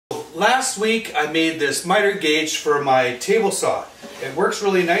last week I made this miter gauge for my table saw. It works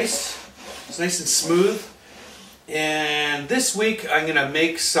really nice. It's nice and smooth. And this week I'm going to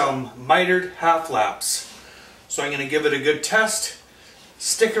make some mitered half laps. So I'm going to give it a good test.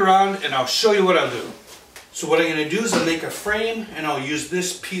 Stick around and I'll show you what I'll do. So what I'm going to do is I'll make a frame and I'll use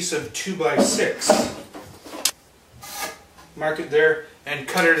this piece of 2x6. Mark it there and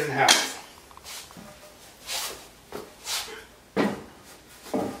cut it in half.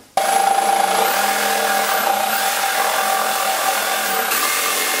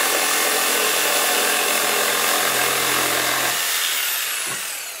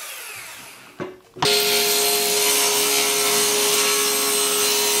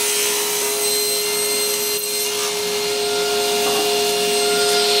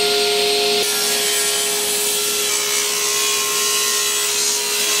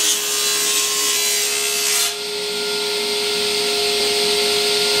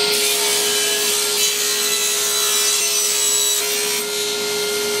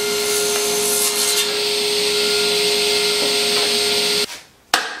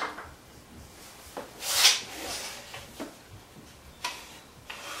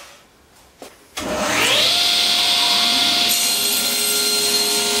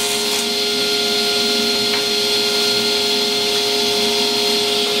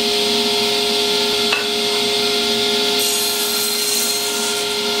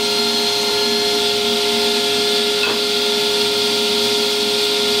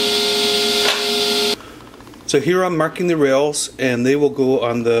 So here I'm marking the rails and they will go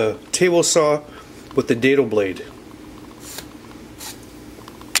on the table saw with the dado blade.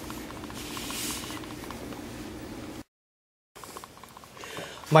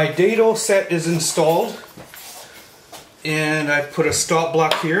 My dado set is installed and I've put a stop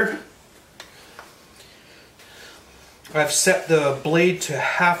block here. I've set the blade to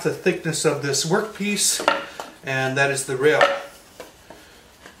half the thickness of this workpiece, and that is the rail.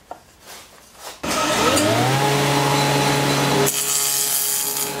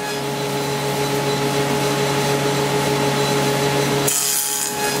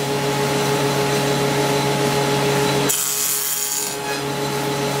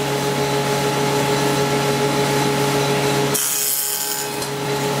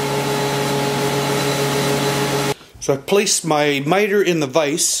 So I placed my miter in the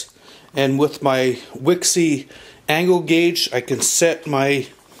vise, and with my Wixie angle gauge I can set my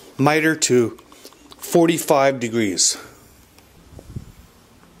miter to 45 degrees.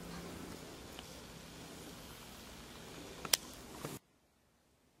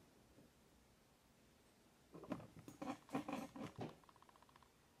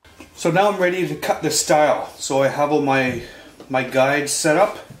 So now I'm ready to cut this style. So I have all my guides set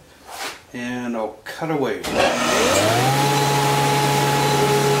up, and I'll cut away.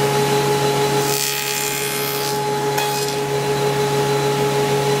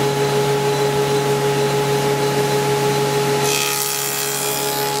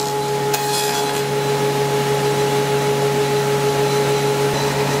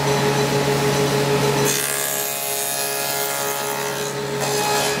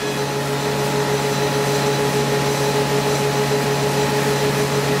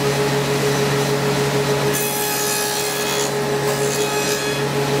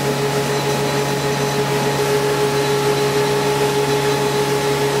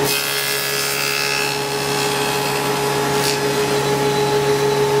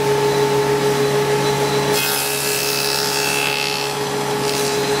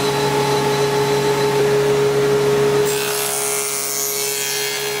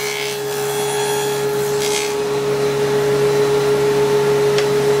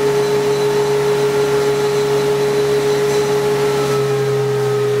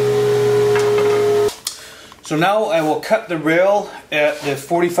 So now I will cut the rail at the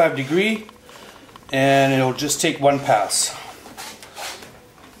 45 degree, and it'll just take one pass.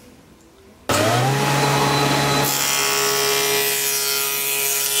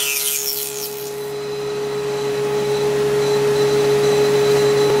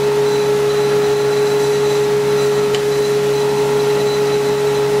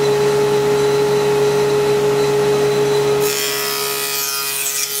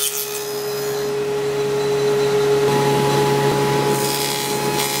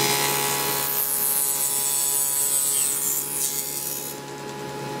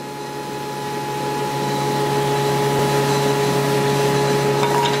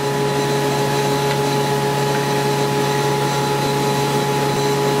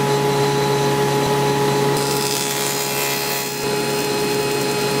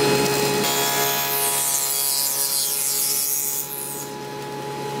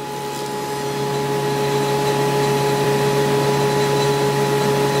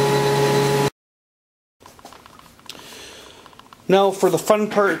 Now for the fun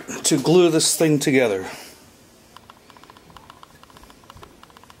part, to glue this thing together.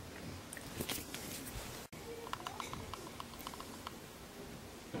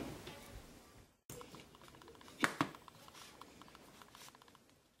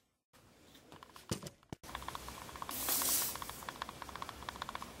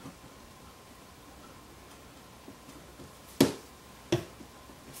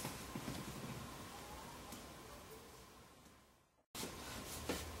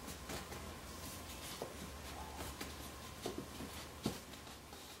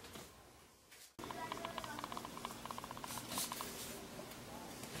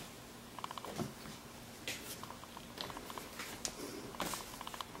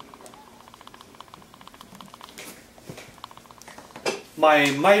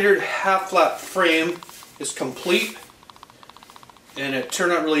 My mitered half-flat frame is complete and it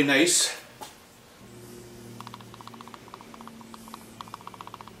turned out really nice.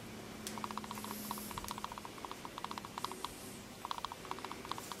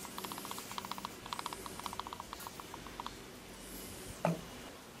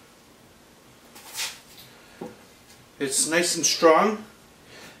 It's nice and strong,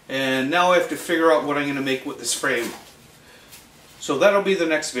 and now I have to figure out what I'm going to make with this frame. So that'll be the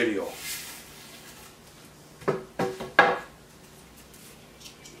next video.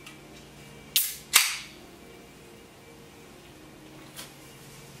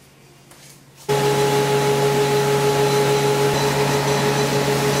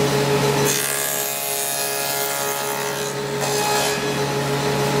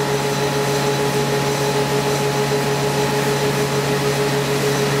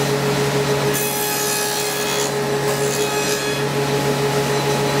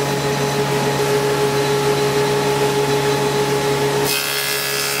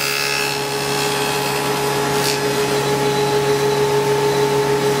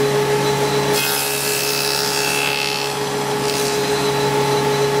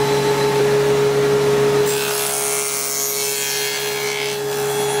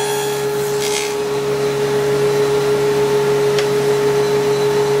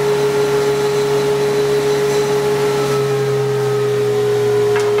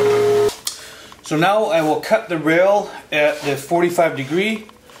 So now I will cut the rail at the 45 degree,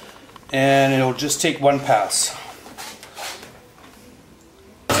 and it'll just take one pass.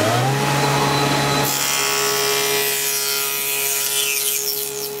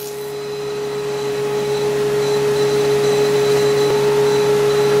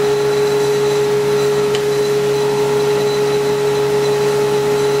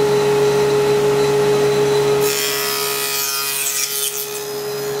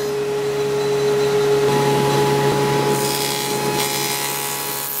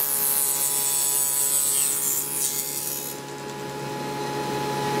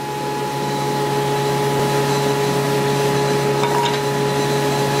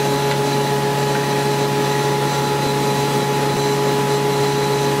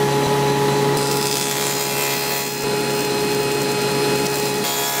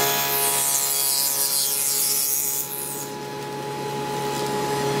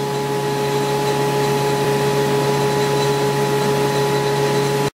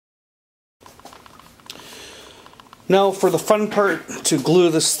 Now for the fun part, to glue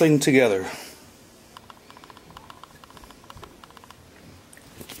this thing together.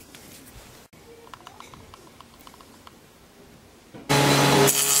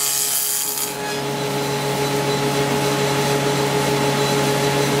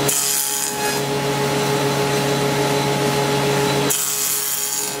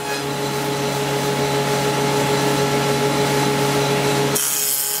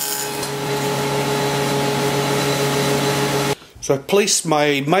 So I placed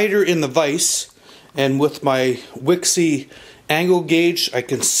my miter in the vise, and with my Wixie angle gauge I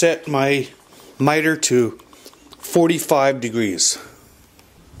can set my miter to 45 degrees.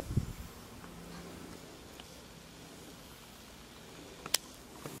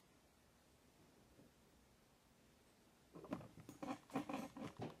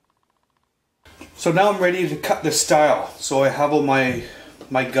 So now I'm ready to cut this style. So I have all my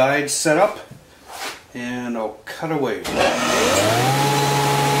guides set up, and I'll cut away.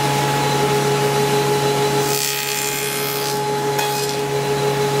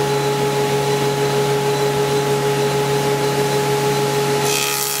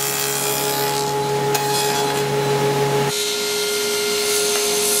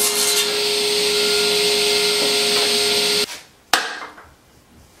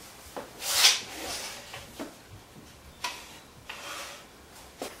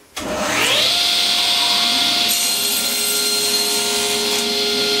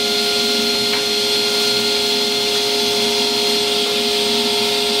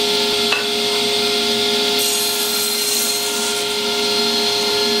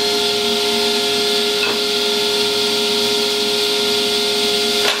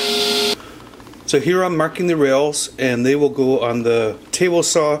 So here I'm marking the rails, and they will go on the table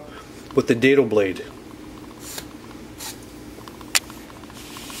saw with the dado blade.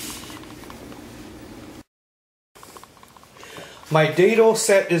 My dado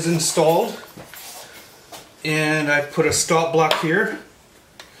set is installed, and I put a stop block here.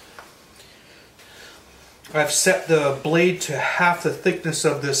 I've set the blade to half the thickness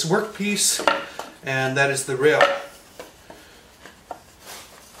of this workpiece, and that is the rail.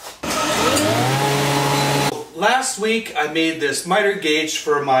 Last week I made this miter gauge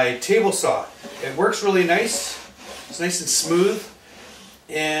for my table saw. It works really nice. It's nice and smooth.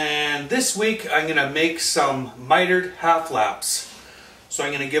 And this week I'm going to make some mitered half laps. So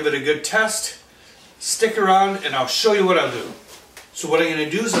I'm going to give it a good test. Stick around and I'll show you what I'll do. So what I'm going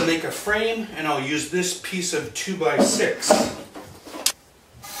to do is I'll make a frame, and I'll use this piece of 2x6.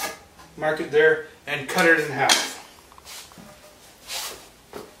 Mark it there and cut it in half.